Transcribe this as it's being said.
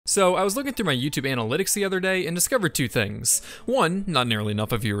So I was looking through my YouTube analytics the other day and discovered two things. One, not nearly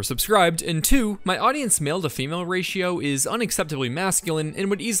enough of you are subscribed, and two, my audience male to female ratio is unacceptably masculine and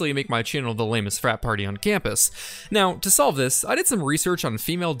would easily make my channel the lamest frat party on campus. Now, to solve this, I did some research on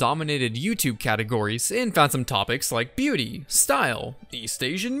female-dominated YouTube categories and found some topics like beauty, style, East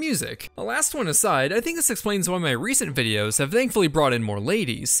Asian music. The last one aside, I think this explains why my recent videos have thankfully brought in more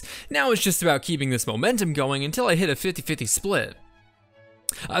ladies. Now it's just about keeping this momentum going until I hit a 50-50 split.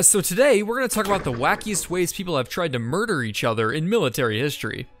 So today, we're going to talk about the wackiest ways people have tried to murder each other in military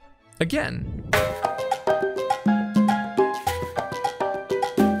history. Again.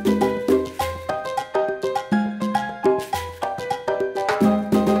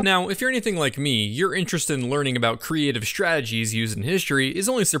 Now, if you're anything like me, your interest in learning about creative strategies used in history is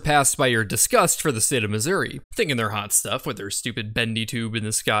only surpassed by your disgust for the state of Missouri. Thinking they're hot stuff with their stupid bendy tube in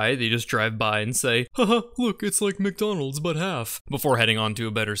the sky, they just drive by and say, haha, look, it's like McDonald's but half, before heading on to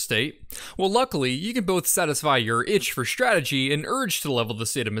a better state. Well, luckily, you can both satisfy your itch for strategy and urge to level the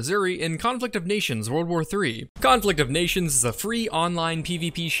state of Missouri in Conflict of Nations World War III. Conflict of Nations is a free online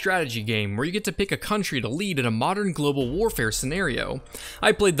PvP strategy game where you get to pick a country to lead in a modern global warfare scenario.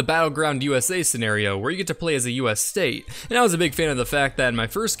 I played the Battleground USA scenario where you get to play as a US state, and I was a big fan of the fact that in my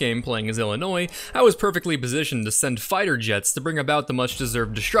first game playing as Illinois, I was perfectly positioned to send fighter jets to bring about the much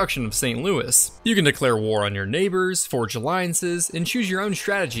deserved destruction of St. Louis. You can declare war on your neighbors, forge alliances, and choose your own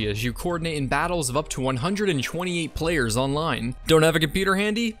strategy as you coordinate in battles of up to 128 players online. Don't have a computer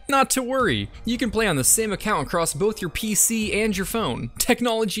handy? Not to worry, you can play on the same account across both your PC and your phone.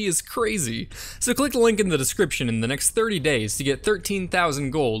 Technology is crazy. So click the link in the description in the next 30 days to get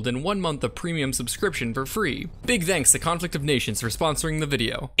 13,000 gold and 1 month of premium subscription for free. Big thanks to Conflict of Nations for sponsoring the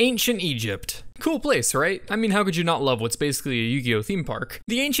video. Ancient Egypt. Cool place, right? I mean, how could you not love what's basically a Yu-Gi-Oh theme park?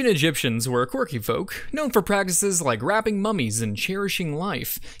 The ancient Egyptians were a quirky folk, known for practices like wrapping mummies and cherishing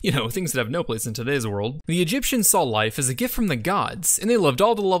life. You know, things that have no place in today's world. The Egyptians saw life as a gift from the gods, and they loved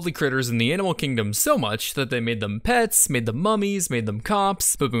all the lovely critters in the animal kingdom so much that they made them pets, made them mummies, made them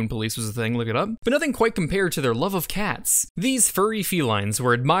cops. Baboon police was a thing, look it up. But nothing quite compared to their love of cats. These furry felines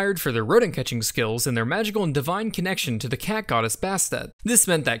were admired for their rodent catching skills and their magical and divine connection to the cat goddess Bastet. This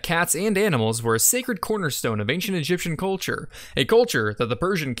meant that cats and animals were a sacred cornerstone of ancient Egyptian culture, a culture that the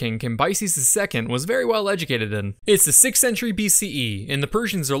Persian king Cambyses II was very well educated in. It's the 6th century BCE, and the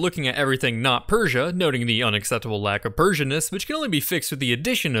Persians are looking at everything not Persia, noting the unacceptable lack of Persianness, which can only be fixed with the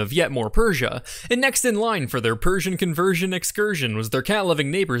addition of yet more Persia, and next in line for their Persian conversion excursion was their cat-loving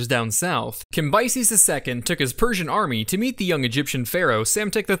neighbors down south. Cambyses II took his Persian army to meet the young Egyptian pharaoh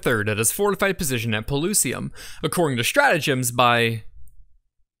Psamtik III at his fortified position at Pelusium, according to stratagems by...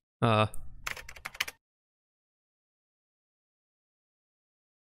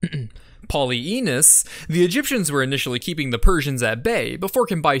 Polyaenus, the Egyptians were initially keeping the Persians at bay before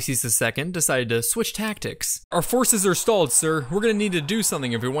Cambyses II decided to switch tactics. Our forces are stalled, sir. We're gonna need to do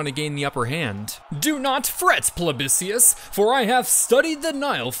something if we want to gain the upper hand. Do not fret, Plebiscius, for I have studied the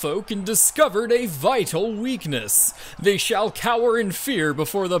Nile folk and discovered a vital weakness. They shall cower in fear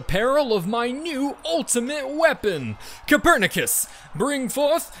before the peril of my new ultimate weapon. Copernicus, bring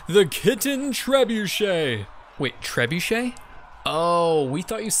forth the kitten trebuchet. Wait, trebuchet? Oh, we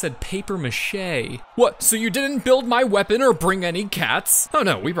thought you said paper mache. What, so you didn't build my weapon or bring any cats? Oh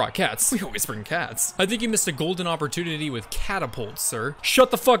no, we brought cats. We always bring cats. I think you missed a golden opportunity with catapults, sir. Shut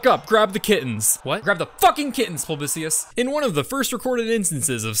the fuck up, grab the kittens. What? Grab the fucking kittens, Plebiscius. In one of the first recorded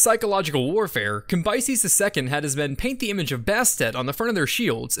instances of psychological warfare, Cambyses II had his men paint the image of Bastet on the front of their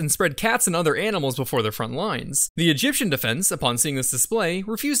shields and spread cats and other animals before their front lines. The Egyptian defense, upon seeing this display,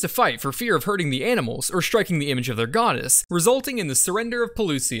 refused to fight for fear of hurting the animals or striking the image of their goddess, resulting in the surrender of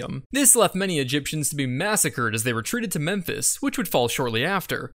Pelusium. This left many Egyptians to be massacred as they retreated to Memphis, which would fall shortly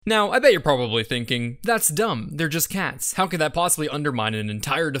after. Now, I bet you're probably thinking, that's dumb, they're just cats. How could that possibly undermine an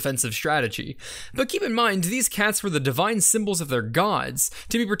entire defensive strategy? But keep in mind, these cats were the divine symbols of their gods,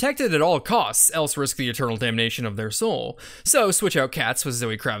 to be protected at all costs, else risk the eternal damnation of their soul. So switch out cats with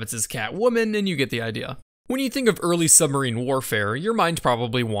Zoe Kravitz's Catwoman, and you get the idea. When you think of early submarine warfare, your mind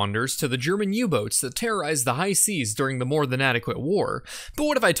probably wanders to the German U-boats that terrorized the high seas during the more than adequate war. But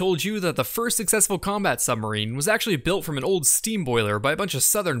what if I told you that the first successful combat submarine was actually built from an old steam boiler by a bunch of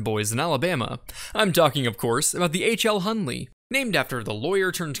Southern boys in Alabama? I'm talking, of course, about the H.L. Hunley. Named after the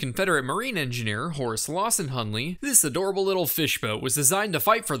lawyer-turned-Confederate marine engineer Horace Lawson Hunley, this adorable little fishboat was designed to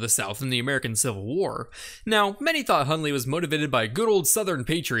fight for the South in the American Civil War. Now, many thought Hunley was motivated by good old Southern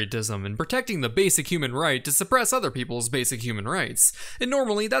patriotism and protecting the basic human right to suppress other people's basic human rights, and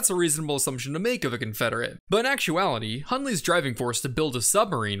normally that's a reasonable assumption to make of a Confederate. But in actuality, Hunley's driving force to build a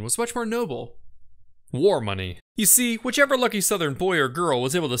submarine was much more noble. War money. You see, whichever lucky southern boy or girl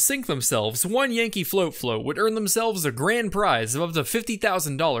was able to sink themselves one Yankee float would earn themselves a grand prize of up to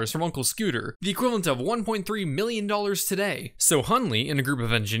 $50,000 from Uncle Scooter, the equivalent of $1.3 million today. So Hunley and a group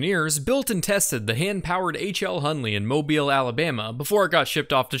of engineers built and tested the hand-powered H.L. Hunley in Mobile, Alabama before it got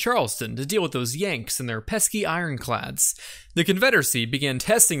shipped off to Charleston to deal with those Yanks and their pesky ironclads. The Confederacy began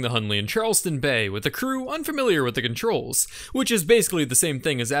testing the Hunley in Charleston Bay with a crew unfamiliar with the controls, which is basically the same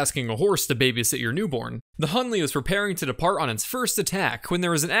thing as asking a horse to babysit your newborn. The Hunley was preparing to depart on its first attack when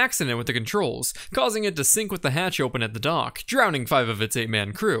there was an accident with the controls, causing it to sink with the hatch open at the dock, drowning 5 of its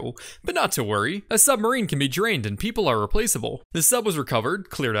 8-man crew. But not to worry, a submarine can be drained and people are replaceable. The sub was recovered,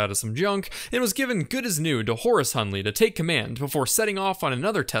 cleared out of some junk, and was given good as new to Horace Hunley to take command before setting off on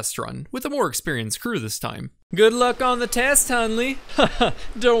another test run, with a more experienced crew this time. Good luck on the test, Hunley.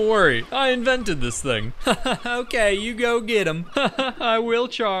 Don't worry, I invented this thing. Okay, you go get him. I will,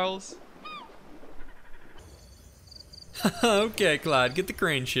 Charles. Okay, Clyde, get the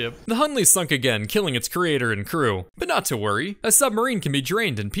crane ship. The Hunley sunk again, killing its creator and crew. But not to worry, a submarine can be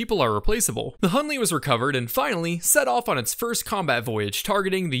drained and people are replaceable. The Hunley was recovered and finally set off on its first combat voyage,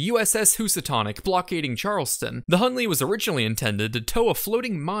 targeting the USS Housatonic, blockading Charleston. The Hunley was originally intended to tow a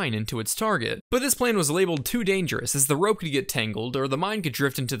floating mine into its target, but this plan was labeled too dangerous as the rope could get tangled or the mine could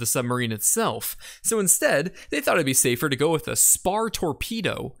drift into the submarine itself. So instead, they thought it'd be safer to go with a spar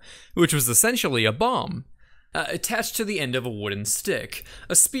torpedo, which was essentially a bomb. Attached to the end of a wooden stick.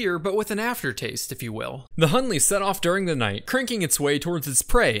 A spear, but with an aftertaste, if you will. The Hunley set off during the night, cranking its way towards its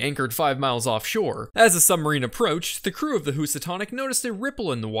prey anchored 5 miles offshore. As the submarine approached, the crew of the Housatonic noticed a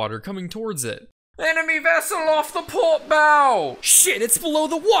ripple in the water coming towards it. Enemy vessel off the port bow! Shit, it's below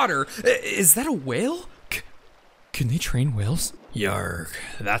the water! Is that a whale? Can they train whales? Yarg,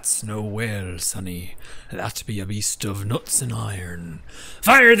 that's no whale, sonny. That be a beast of nuts and iron.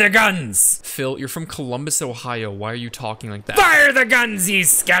 Fire the guns! Phil, you're from Columbus, Ohio. Why are you talking like that? Fire the guns, ye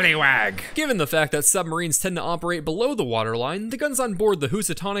scallywag! Given the fact that submarines tend to operate below the waterline, the guns on board the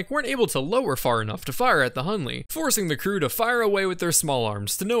Housatonic weren't able to lower far enough to fire at the Hunley, forcing the crew to fire away with their small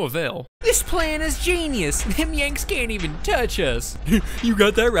arms to no avail. This plan is genius. Them Yanks can't even touch us. You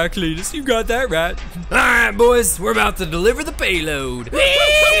got that right, Cletus. You got that right. Alright, boys, we're about to deliver the payload. Go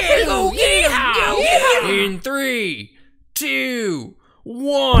get 'em, go get 'em. In 3, 2,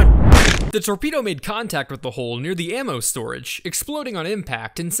 1. The torpedo made contact with the hole near the ammo storage, exploding on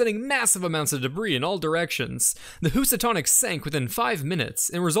impact and sending massive amounts of debris in all directions. The Housatonic sank within 5 minutes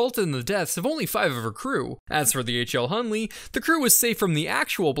and resulted in the deaths of only 5 of her crew. As for the H.L. Hunley, the crew was safe from the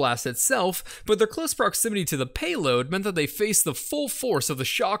actual blast itself, but their close proximity to the payload meant that they faced the full force of the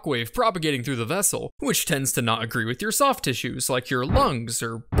shockwave propagating through the vessel, which tends to not agree with your soft tissues like your lungs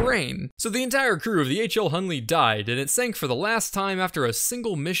or brain. So the entire crew of the H.L. Hunley died, and it sank for the last time after a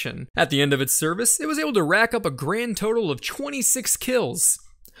single mission. At the end of its service, it was able to rack up a grand total of 26 kills.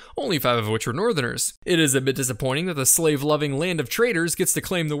 Only 5 of which were Northerners. It is a bit disappointing that the slave-loving land of traitors gets to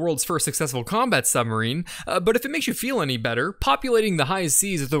claim the world's first successful combat submarine, but if it makes you feel any better, populating the high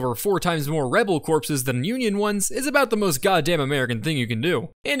seas with over 4 times more rebel corpses than Union ones is about the most goddamn American thing you can do.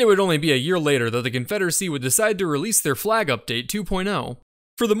 And it would only be a year later that the Confederacy would decide to release their flag update 2.0.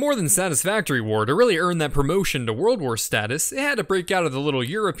 For the more than satisfactory war to really earn that promotion to World War status, it had to break out of the little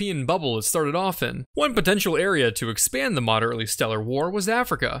European bubble it started off in. One potential area to expand the moderately stellar war was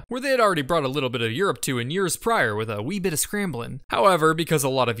Africa, where they had already brought a little bit of Europe to in years prior with a wee bit of scrambling. However, because a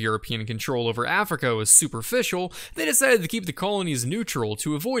lot of European control over Africa was superficial, they decided to keep the colonies neutral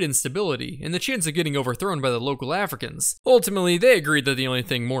to avoid instability and the chance of getting overthrown by the local Africans. Ultimately, they agreed that the only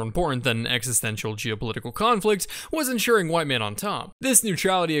thing more important than existential geopolitical conflict was ensuring white man on top. This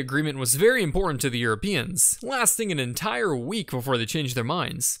neutrality agreement was very important to the Europeans, lasting an entire week before they changed their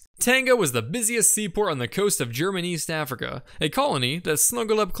minds. Tanga was the busiest seaport on the coast of German East Africa, a colony that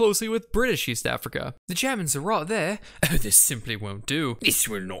snuggled up closely with British East Africa. The Germans are right there. Oh, this simply won't do. This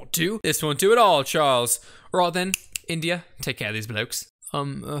will not do. This won't do at all, Charles. Right then, India, take care of these blokes.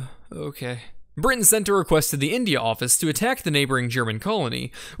 Okay. Britain sent a request to the India office to attack the neighboring German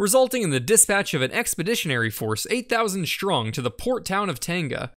colony, resulting in the dispatch of an expeditionary force 8,000 strong to the port town of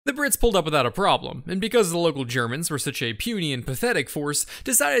Tanga. The Brits pulled up without a problem, and because the local Germans were such a puny and pathetic force,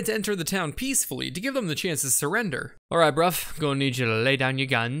 decided to enter the town peacefully to give them the chance to surrender. Alright bruv, gonna need you to lay down your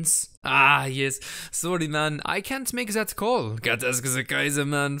guns. Ah, yes, sorry man, I can't make that call. Gotta ask the Kaiser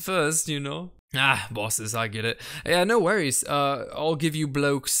man first, you know. Ah, bosses, I get it. Yeah, no worries. I'll give you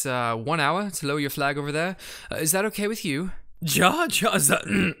blokes 1 hour to lower your flag over there. Is that okay with you? Ja,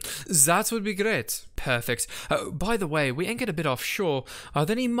 that would be great. Perfect. By the way, we anchored a bit offshore. Are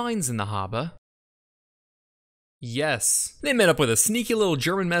there any mines in the harbor? Yes. They met up with a sneaky little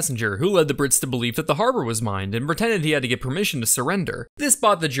German messenger who led the Brits to believe that the harbor was mined and pretended he had to get permission to surrender. This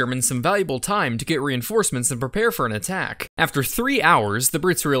bought the Germans some valuable time to get reinforcements and prepare for an attack. After 3 hours, the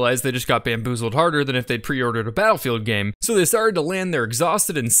Brits realized they just got bamboozled harder than if they'd pre-ordered a Battlefield game, so they started to land their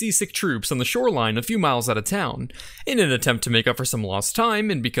exhausted and seasick troops on the shoreline a few miles out of town. In an attempt to make up for some lost time,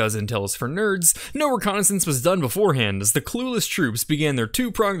 and because intel is for nerds, no reconnaissance was done beforehand as the clueless troops began their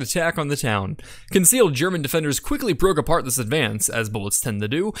two-pronged attack on the town. Concealed German defenders quickly broke apart this advance, as bullets tend to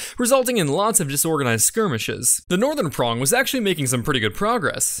do, resulting in lots of disorganized skirmishes. The northern prong was actually making some pretty good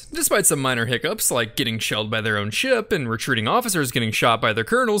progress. Despite some minor hiccups, like getting shelled by their own ship and retreating officers getting shot by their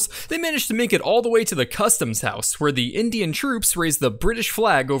colonels, they managed to make it all the way to the customs house, where the Indian troops raised the British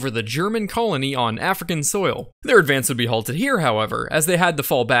flag over the German colony on African soil. Their advance would be halted here, however, as they had to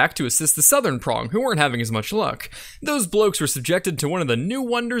fall back to assist the southern prong, who weren't having as much luck. Those blokes were subjected to one of the new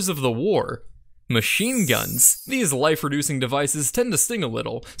wonders of the war: machine guns. These life-reducing devices tend to sting a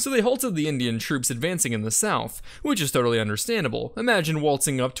little, so they halted the Indian troops advancing in the south, which is totally understandable. Imagine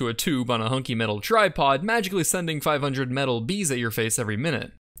waltzing up to a tube on a hunky metal tripod, magically sending 500 metal bees at your face every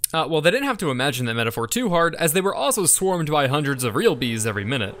minute. Well, they didn't have to imagine that metaphor too hard, as they were also swarmed by hundreds of real bees every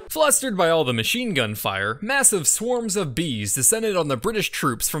minute. Flustered by all the machine gun fire, massive swarms of bees descended on the British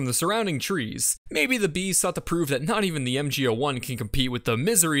troops from the surrounding trees. Maybe the bees sought to prove that not even the MG01 can compete with the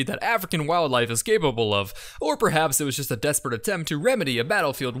misery that African wildlife is capable of, or perhaps it was just a desperate attempt to remedy a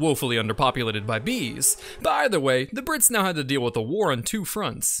battlefield woefully underpopulated by bees. But either way, the Brits now had to deal with a war on two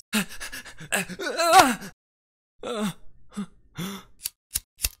fronts.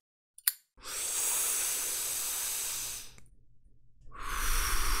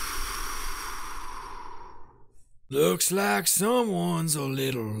 Looks like someone's a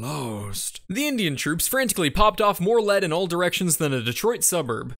little lost. The Indian troops frantically popped off more lead in all directions than a Detroit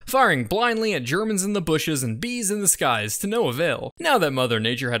suburb, firing blindly at Germans in the bushes and bees in the skies to no avail. Now that Mother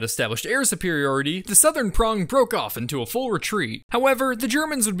Nature had established air superiority, the southern prong broke off into a full retreat. However, the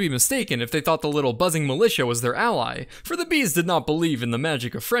Germans would be mistaken if they thought the little buzzing militia was their ally, for the bees did not believe in the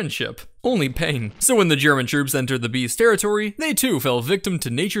magic of friendship, only pain. So when the German troops entered the bees' territory, they too fell victim to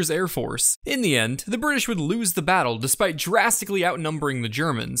nature's air force. In the end, the British would lose the battle despite drastically outnumbering the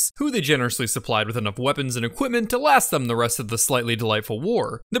Germans, who they generously supplied with enough weapons and equipment to last them the rest of the slightly delightful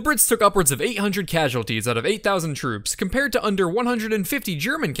war. The Brits took upwards of 800 casualties out of 8,000 troops, compared to under 150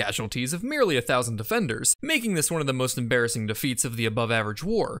 German casualties of merely 1,000 defenders, making this one of the most embarrassing defeats of the above-average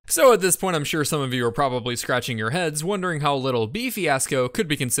war. So at this point, I'm sure some of you are probably scratching your heads, wondering how little bee fiasco could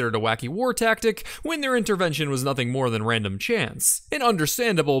be considered a wacky war tactic when their intervention was nothing more than random chance. An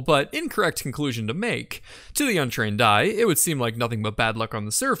understandable but incorrect conclusion to make. To the untrained eye, it would seem like nothing but bad luck on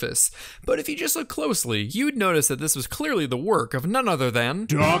the surface, but if you just look closely, you'd notice that this was clearly the work of none other than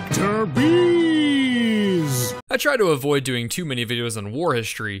Dr. Bees! I try to avoid doing too many videos on war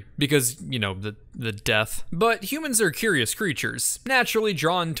history, because, you know, the death. But humans are curious creatures, naturally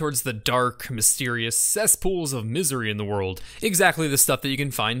drawn towards the dark, mysterious cesspools of misery in the world. Exactly the stuff that you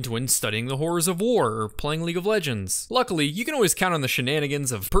can find when studying the horrors of war or playing League of Legends. Luckily, you can always count on the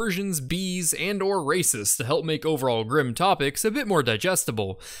shenanigans of Persians, bees, and or racists to help make overall grim topics a bit more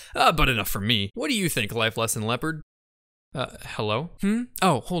digestible. But enough from me. What do you think, Life Lesson Leopard? Hello?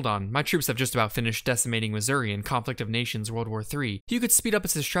 Oh, hold on. My troops have just about finished decimating Missouri in Conflict of Nations World War III. You could speed up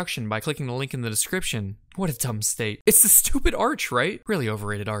its destruction by clicking the link in the description. What a dumb state. It's the stupid arch, right? Really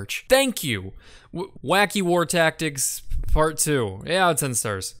overrated arch. Thank you! Wacky War Tactics, Part 2. Yeah, 10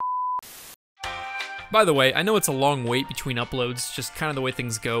 stars. By the way, I know it's a long wait between uploads, just kind of the way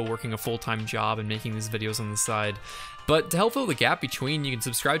things go, working a full-time job and making these videos on the side. But to help fill the gap between, you can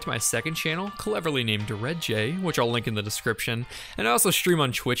subscribe to my second channel, cleverly named WWII, which I'll link in the description. And I also stream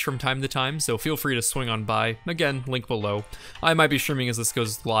on Twitch from time to time, so feel free to swing on by. Again, link below. I might be streaming as this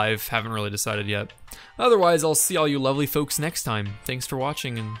goes live, haven't really decided yet. Otherwise, I'll see all you lovely folks next time. Thanks for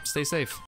watching and stay safe.